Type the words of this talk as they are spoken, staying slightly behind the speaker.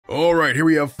All right, here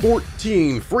we have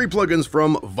 14 free plugins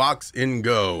from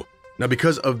Voxengo. Now,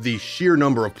 because of the sheer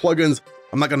number of plugins,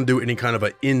 I'm not going to do any kind of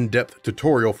an in-depth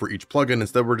tutorial for each plugin.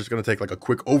 Instead, we're just going to take like a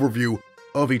quick overview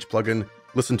of each plugin,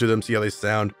 listen to them, see how they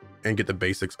sound, and get the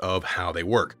basics of how they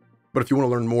work. But if you want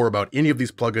to learn more about any of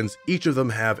these plugins, each of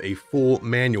them have a full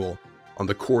manual on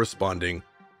the corresponding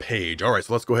page. All right,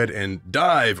 so let's go ahead and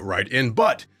dive right in.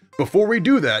 But before we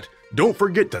do that, don't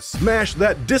forget to smash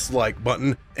that dislike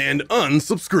button and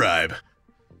unsubscribe.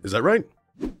 Is that right?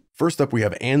 First up, we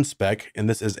have AnSpec, and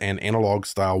this is an analog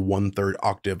style 1/3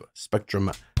 octave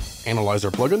spectrum analyzer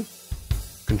plugin.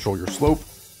 Control your slope,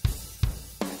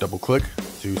 double click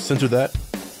to center that,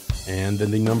 and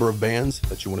then the number of bands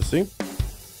that you want to see.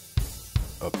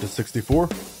 Up to 64.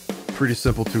 Pretty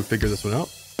simple to figure this one out.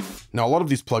 Now, a lot of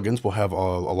these plugins will have a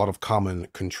lot of common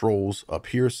controls up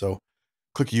here, so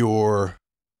click your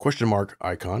question mark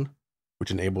icon, which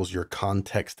enables your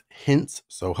context hints.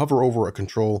 So hover over a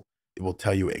control, it will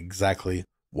tell you exactly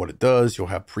what it does. You'll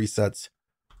have presets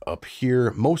up here.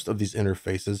 Most of these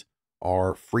interfaces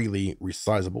are freely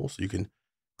resizable, so you can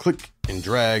click and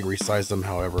drag, resize them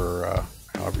however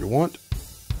you want.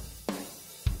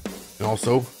 And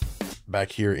also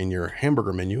back here in your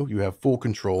hamburger menu, you have full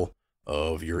control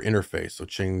of your interface. So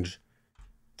change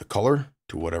the color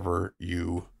to whatever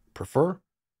you prefer.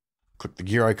 Click the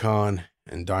gear icon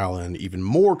and dial in even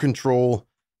more control.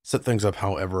 Set things up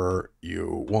however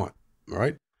you want. All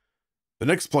right. The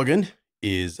next plugin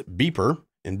is Beeper,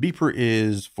 and Beeper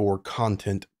is for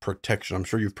content protection. I'm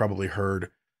sure you've probably heard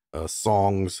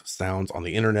songs, sounds on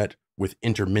the internet with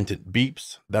intermittent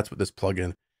beeps. That's what this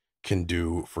plugin can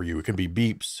do for you. It can be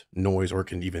beeps, noise, or it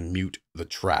can even mute the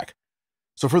track.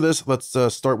 So for this, let's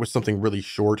start with something really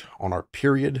short on our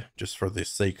period, just for the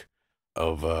sake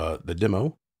of the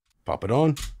demo. Pop it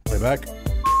on, play back,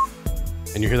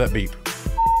 and you hear that beep.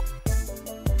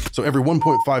 So every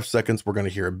 1.5 seconds, we're going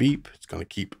to hear a beep. It's going to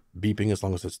keep beeping as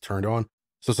long as it's turned on.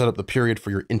 So set up the period for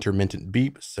your intermittent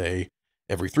beep. Say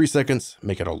every 3 seconds,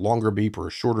 make it a longer beep or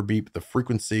a shorter beep, the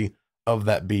frequency of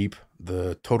that beep,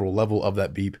 the total level of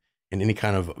that beep, and any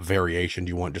kind of variation. Do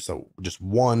you want just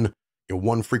one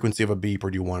frequency of a beep,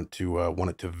 or do you want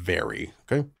it to vary?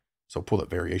 Okay, so pull that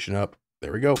variation up.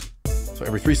 There we go. So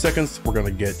every 3 seconds, we're going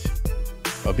to get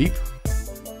a beep.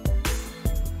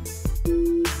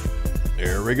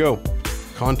 There we go.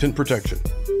 Content protection.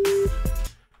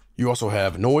 You also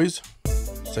have noise.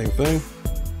 Same thing.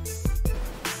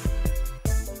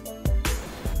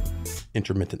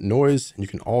 Intermittent noise. And you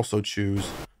can also choose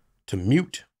to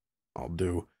mute. I'll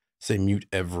say mute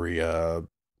every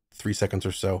 3 seconds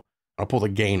or so. I'll pull the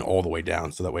gain all the way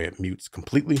down so that way it mutes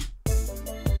completely.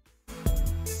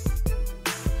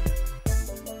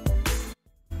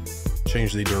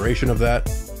 Change the duration of that.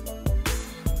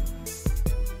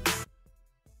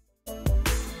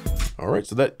 All right,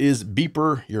 so that is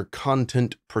Beeper, your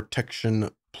content protection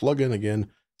plugin. Again,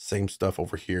 same stuff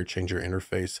over here. Change your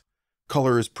interface,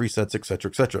 colors, presets, etc.,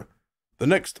 etc. The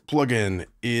next plugin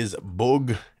is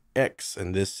Boogex,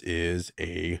 and this is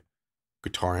a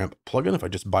guitar amp plugin. If I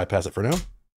just bypass it for now,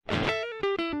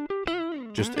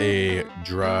 just a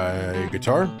dry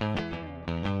guitar.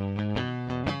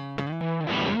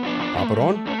 Pop it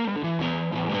on.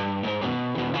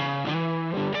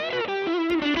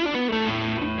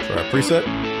 Try a preset.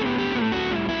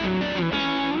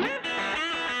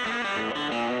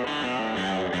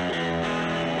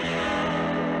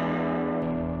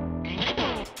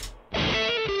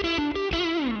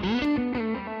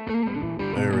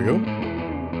 There we go.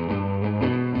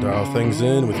 Dial things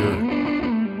in with your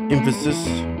emphasis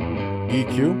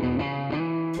EQ.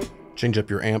 Change up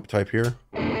your amp type here.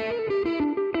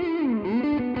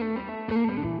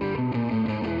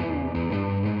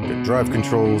 Drive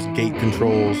controls, gate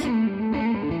controls,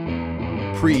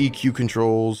 pre-EQ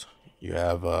controls. You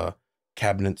have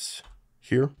cabinets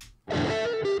here.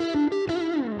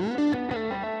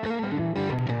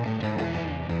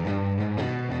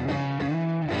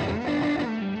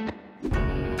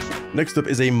 Next up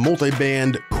is a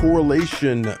multi-band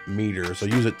correlation meter. So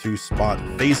use it to spot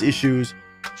phase issues,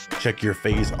 check your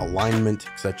phase alignment,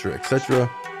 etc., etc.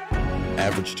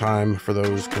 Average time for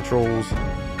those controls,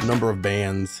 number of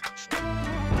bands,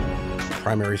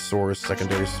 primary source,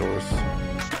 secondary source,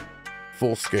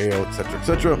 full scale, etc.,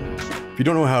 etc. If you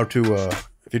don't know how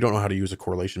to use a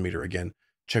correlation meter, again,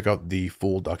 check out the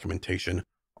full documentation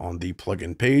on the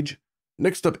plugin page.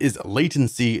 Next up is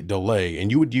latency delay,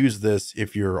 and you would use this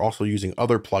if you're also using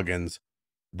other plugins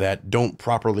that don't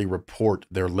properly report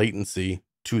their latency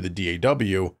to the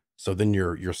DAW. So then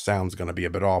your sound's going to be a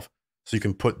bit off. So you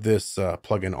can put this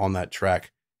plugin on that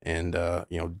track and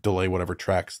delay whatever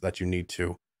tracks that you need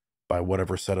to by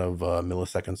whatever set of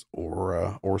milliseconds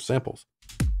or samples.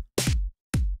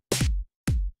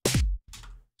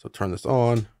 So turn this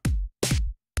on,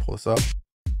 pull this up,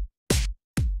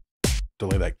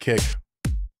 delay that kick,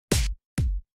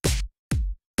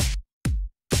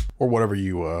 or whatever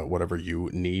you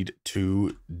need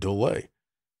to delay.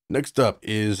 Next up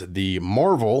is the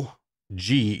Marvel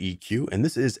GEQ, and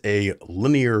this is a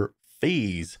linear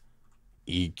phase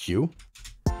EQ.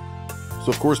 So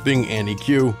of course, being an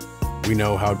EQ, we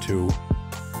know how to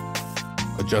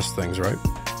adjust things, right?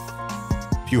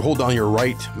 If you hold down your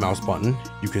right mouse button,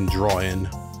 you can draw in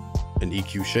an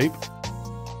EQ shape.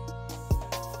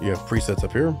 You have presets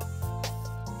up here.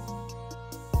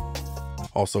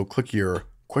 Also, click your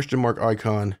question mark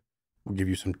icon. We'll give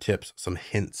you some tips, some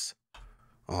hints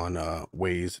on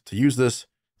ways to use this.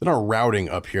 Then our routing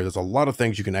up here, there's a lot of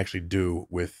things you can actually do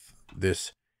with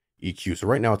this EQ. So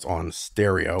right now it's on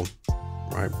stereo,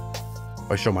 right?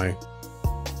 If I show my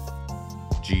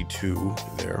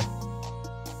G2 there,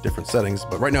 different settings,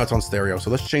 but right now it's on stereo. So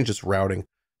let's change this routing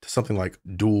to something like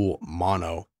dual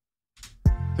mono.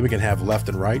 Then we can have left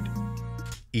and right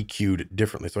EQ'd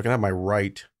differently. So I can have my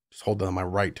right, just hold down my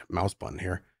right mouse button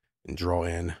here and draw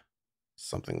in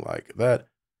something like that.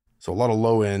 So a lot of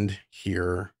low end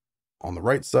here on the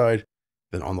right side.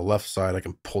 Then on the left side, I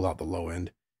can pull out the low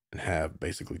end and have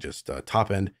basically just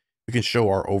top end. We can show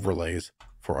our overlays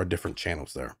for our different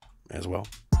channels there as well.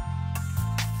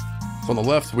 So on the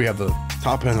left, we have the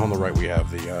top end. On the right, we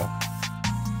have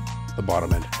the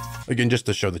bottom end. Again, just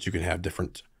to show that you can have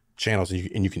different channels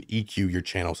and you can EQ your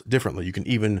channels differently. You can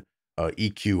even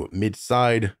EQ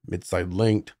mid-side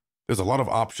linked. There's a lot of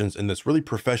options in this really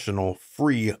professional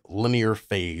free linear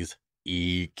phase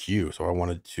EQ. So I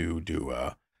wanted to do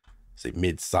say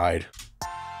mid-side.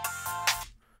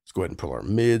 Let's go ahead and pull our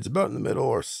mids about in the middle,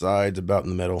 our sides about in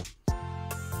the middle.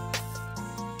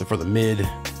 And for the mid,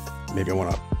 maybe I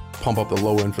want to pump up the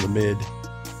low end for the mid,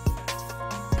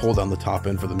 pull down the top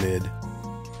end for the mid.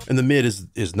 And the mid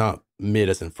is not mid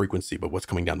as in frequency, but what's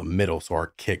coming down the middle. So our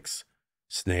kicks,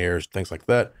 snares, things like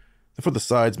that. And for the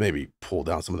sides, maybe pull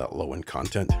down some of that low end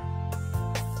content.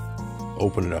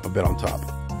 Open it up a bit on top.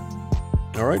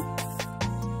 All right.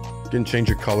 Again, change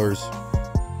your colors.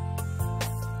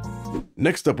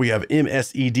 Next up, we have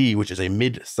MSED, which is a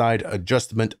mid-side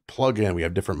adjustment plugin. We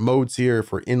have different modes here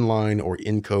for inline or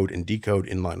encode and decode.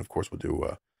 Inline, of course,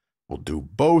 we'll do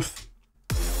both.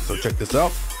 So check this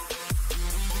out.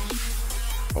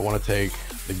 I want to take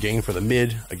the gain for the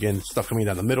mid. Again, stuff coming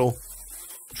down the middle.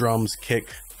 Drums, kick,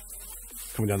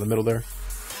 coming down the middle there.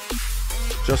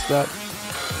 Just that.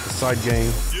 The side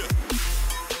gain.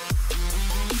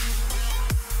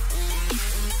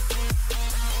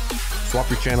 Swap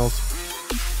your channels.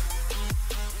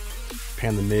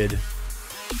 Pan the mid.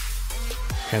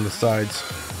 Pan the sides.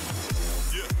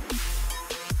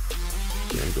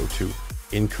 And go to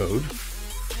encode.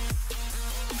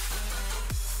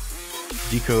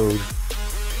 Decode.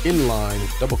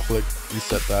 Inline. Double click.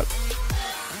 Reset that.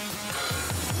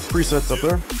 Presets up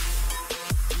there.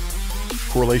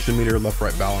 Correlation meter, left,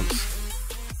 right balance.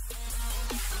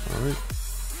 All right.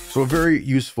 So a very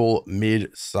useful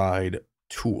mid-side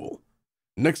tool.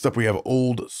 Next up, we have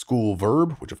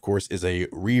OldSkoolVerb, which of course is a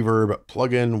reverb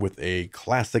plugin with a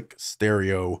classic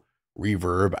stereo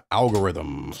reverb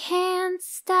algorithm. Can't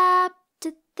stop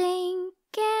to think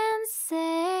and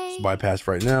say. Just bypass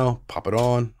right now, pop it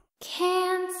on.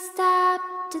 Can't stop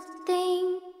to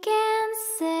think and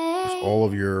say. There's all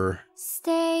of your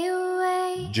stay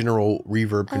away. General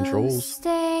reverb controls.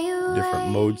 Stay away.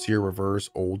 Different modes here, reverse,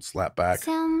 old, slap back,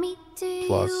 Tell me, do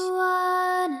plus, you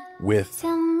wanna width.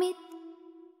 tell me.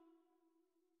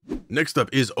 Next up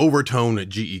is Overtone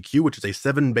GEQ, which is a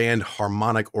 7-band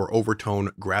harmonic or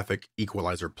overtone graphic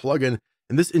equalizer plugin.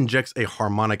 And this injects a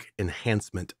harmonic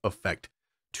enhancement effect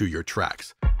to your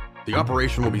tracks. The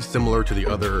operation will be similar to the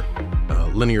other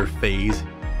linear phase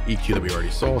EQ that we already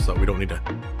saw, so we don't need to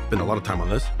spend a lot of time on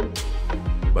this,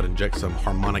 but inject some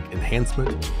harmonic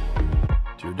enhancement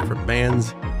to your different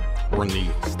bands. We're in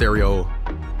the stereo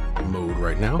mode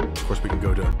right now. Of course, we can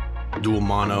go to dual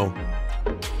mono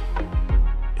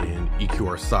and EQ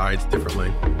our sides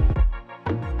differently,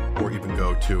 or even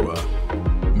go to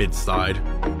mid-side,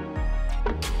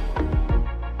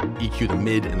 EQ the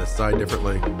mid and the side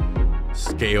differently,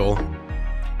 scale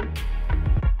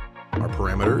our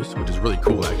parameters, which is really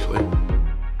cool actually,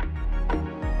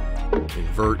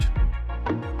 invert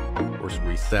or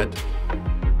reset.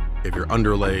 If your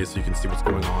underlays, so you can see what's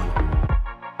going on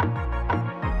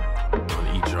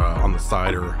each on the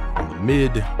side or on the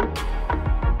mid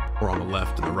or on the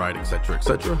left and the right, etc.,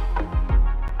 etc.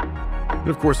 And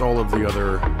of course, all of the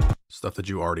other stuff that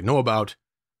you already know about,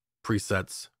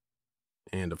 presets,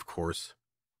 and of course,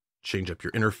 change up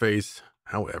your interface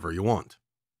however you want.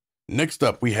 Next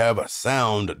up, we have a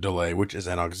sound delay, which is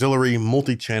an auxiliary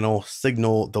multi-channel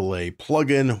signal delay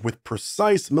plugin with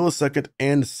precise millisecond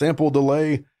and sample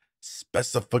delay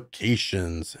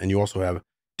specifications. And you also have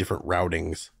different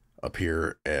routings up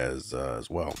here as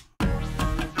well.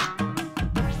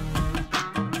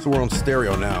 So we're on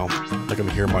stereo now. Not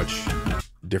gonna hear much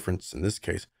difference in this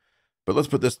case, but let's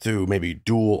put this to maybe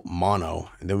dual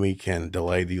mono, and then we can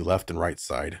delay the left and right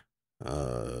side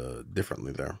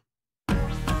differently there.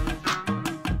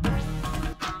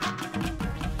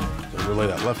 Relay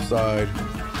that left side,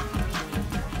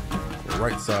 the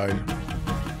right side.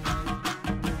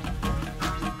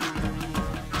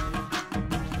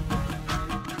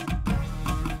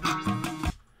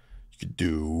 You could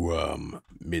do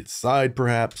mid side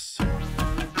perhaps,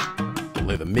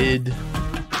 delay the mid or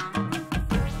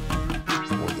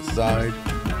the side,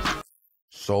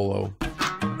 solo,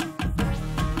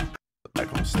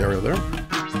 back on stereo there.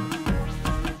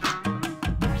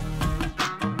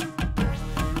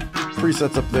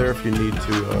 Presets up there if you need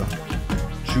to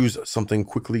choose something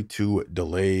quickly to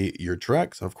delay your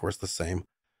tracks. And of course, the same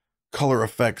color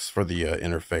effects for the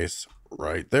interface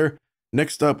right there.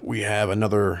 Next up, we have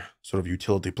another sort of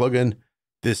utility plugin.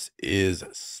 This is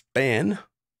SPAN,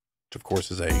 which of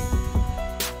course is a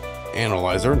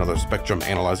analyzer, another spectrum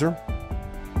analyzer.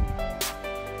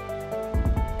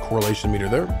 Correlation meter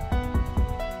there.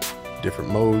 Different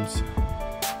modes,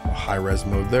 a high res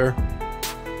mode there.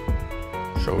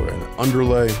 Show an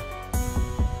underlay.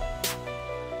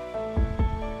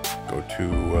 Go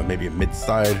to maybe a mid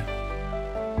side.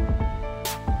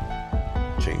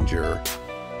 Change your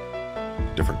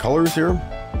different colors here.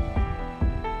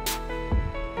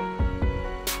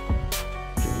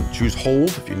 You can choose hold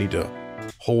if you need to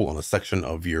hold on a section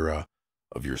of your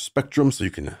spectrum, so you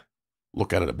can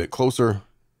look at it a bit closer.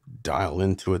 Dial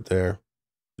into it there.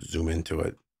 Zoom into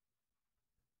it.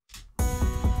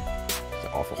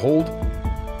 Off a hold.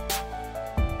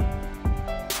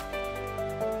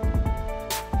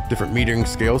 Different metering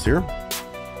scales here.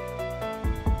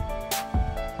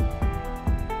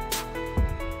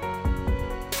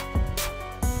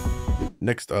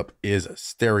 Next up is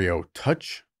Stereo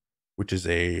Touch, which is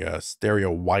a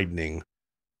stereo widening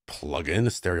plugin, a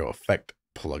stereo effect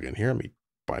plugin here. Let me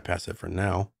bypass it for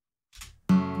now.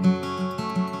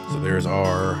 So there's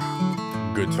our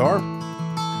guitar.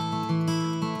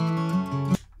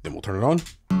 Then we'll turn it on.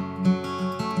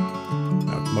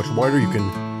 Now it's much wider. You can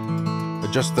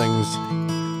adjust things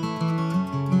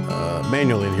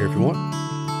manually in here if you want.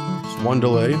 Just one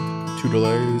delay, two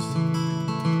delays,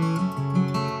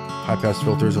 high pass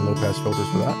filters and low pass filters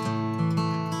for that.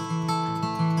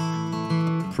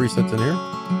 Presets in here.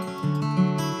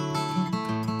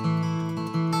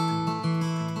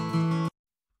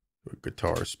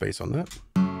 Guitar space on that.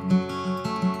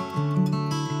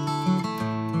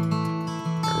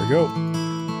 There we go.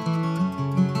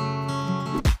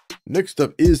 Next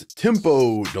up is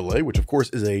Tempo Delay, which of course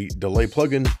is a delay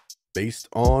plugin based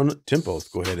on tempo. Let's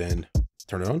go ahead and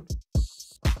turn it on.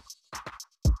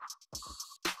 A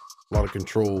lot of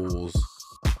controls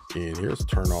in here. Let's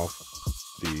turn off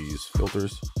these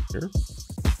filters here.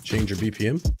 Change your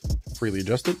BPM, freely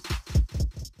adjust it.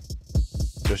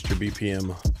 Adjust your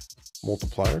BPM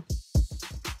multiplier.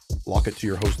 Lock it to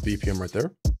your host BPM right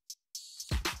there.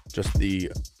 Just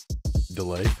the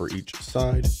delay for each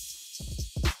side.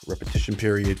 Repetition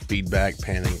period, feedback,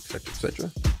 panning, etc.,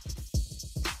 etc.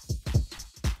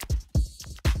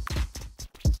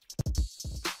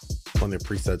 Plenty of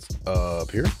presets up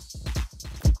here.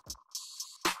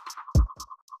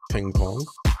 Ping pong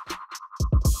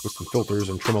with some filters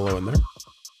and tremolo in there.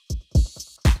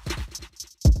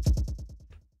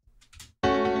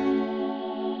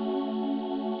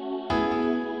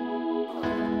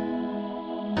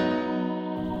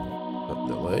 That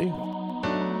delay.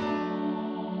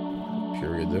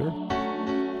 Period there.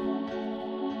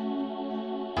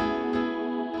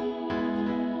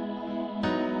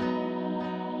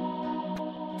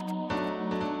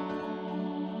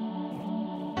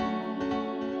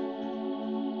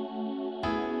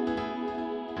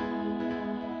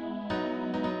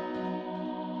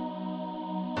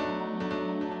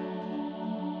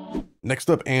 Next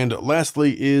up and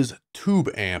lastly is Tube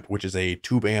Amp, which is a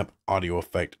Tube Amp audio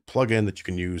effect plugin that you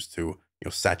can use to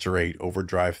saturate,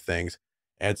 overdrive things,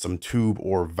 add some tube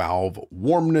or valve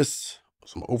warmness,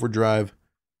 some overdrive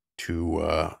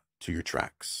to your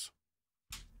tracks.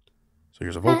 So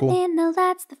here's a vocal.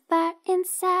 That's the fire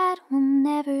inside will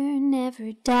never,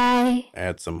 never die.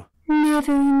 Add some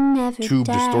never tube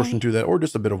die. distortion to that, or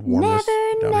just a bit of warmness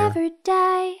down never here.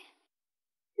 die.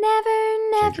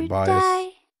 Never, Change never your bias die.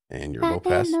 and your low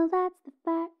pass. That's the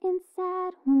fire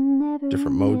inside will never,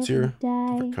 Different modes never here,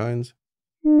 die. different kinds.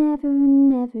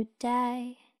 Never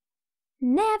die.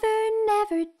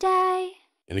 Never die.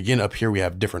 And again, up here we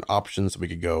have different options. So we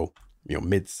could go,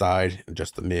 mid side,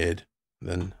 adjust the mid,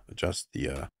 then adjust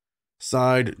the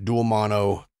side, dual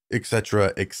mono,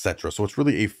 etc., etc. So it's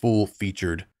really a full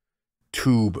featured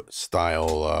tube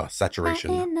style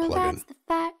saturation plugin. That's the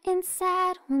fire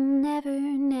inside will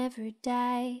never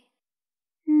die.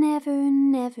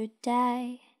 Never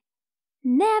die.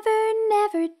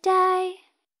 Never die.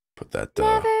 Put that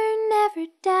Never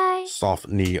die. soft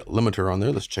knee limiter on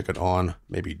there. Let's check it on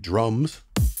maybe drums.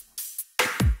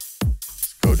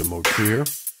 Let's go to mode 2 here.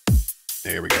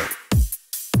 There we go.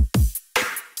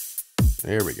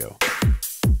 There we go.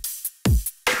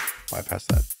 Bypass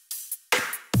that.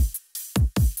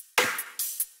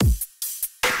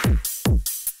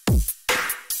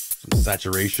 Some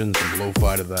saturation, some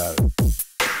lo-fi to that.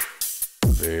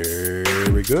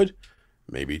 Very good.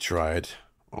 Maybe try it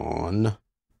on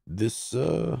this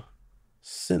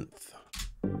synth.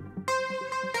 All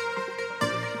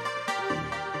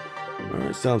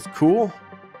right, sounds cool.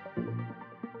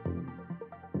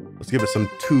 Let's give it some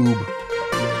tube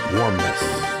warmness.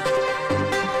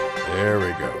 There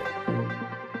we go.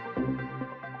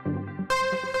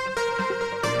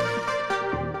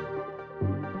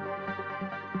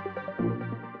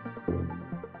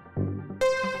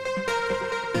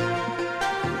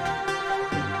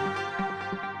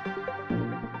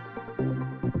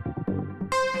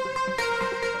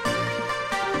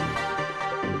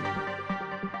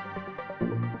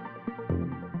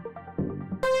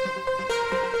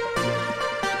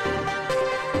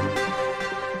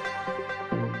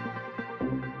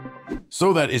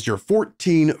 So that is your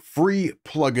 14 free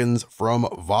plugins from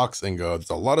Voxengo. There's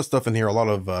a lot of stuff in here, a lot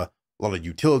of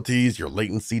utilities, your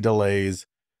latency delays,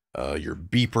 your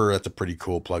beeper. That's a pretty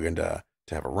cool plugin to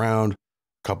have around. A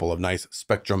couple of nice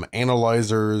spectrum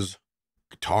analyzers,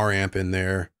 guitar amp in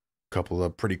there, a couple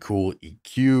of pretty cool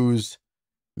EQs,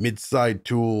 mid-side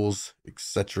tools,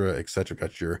 etc., etc.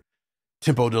 Got your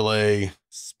tempo delay,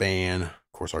 span,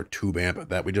 of course, our tube amp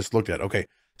that we just looked at. Okay.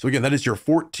 So again, that is your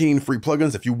 14 free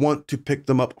plugins. If you want to pick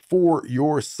them up for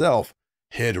yourself,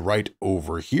 head right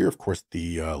over here. Of course,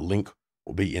 the link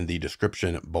will be in the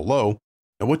description below.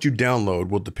 And what you download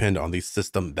will depend on the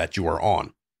system that you are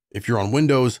on. If you're on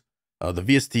Windows, the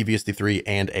VST, VST3,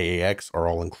 and AAX are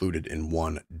all included in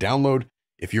one download.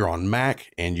 If you're on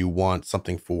Mac and you want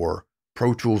something for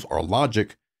Pro Tools or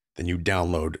Logic, then you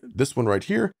download this one right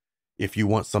here. If you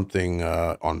want something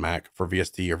on Mac for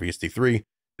VST or VST3,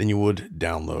 then you would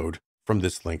download from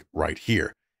this link right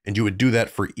here. And you would do that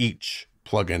for each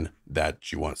plugin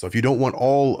that you want. So if you don't want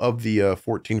all of the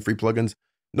 14 free plugins,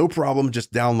 no problem.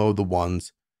 Just download the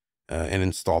ones and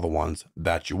install the ones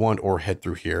that you want, or head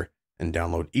through here and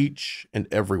download each and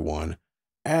every one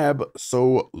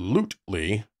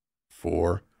absolutely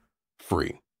for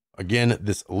free. Again,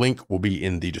 this link will be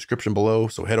in the description below.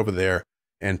 So head over there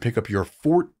and pick up your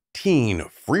 14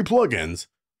 free plugins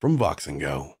from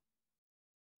Voxengo.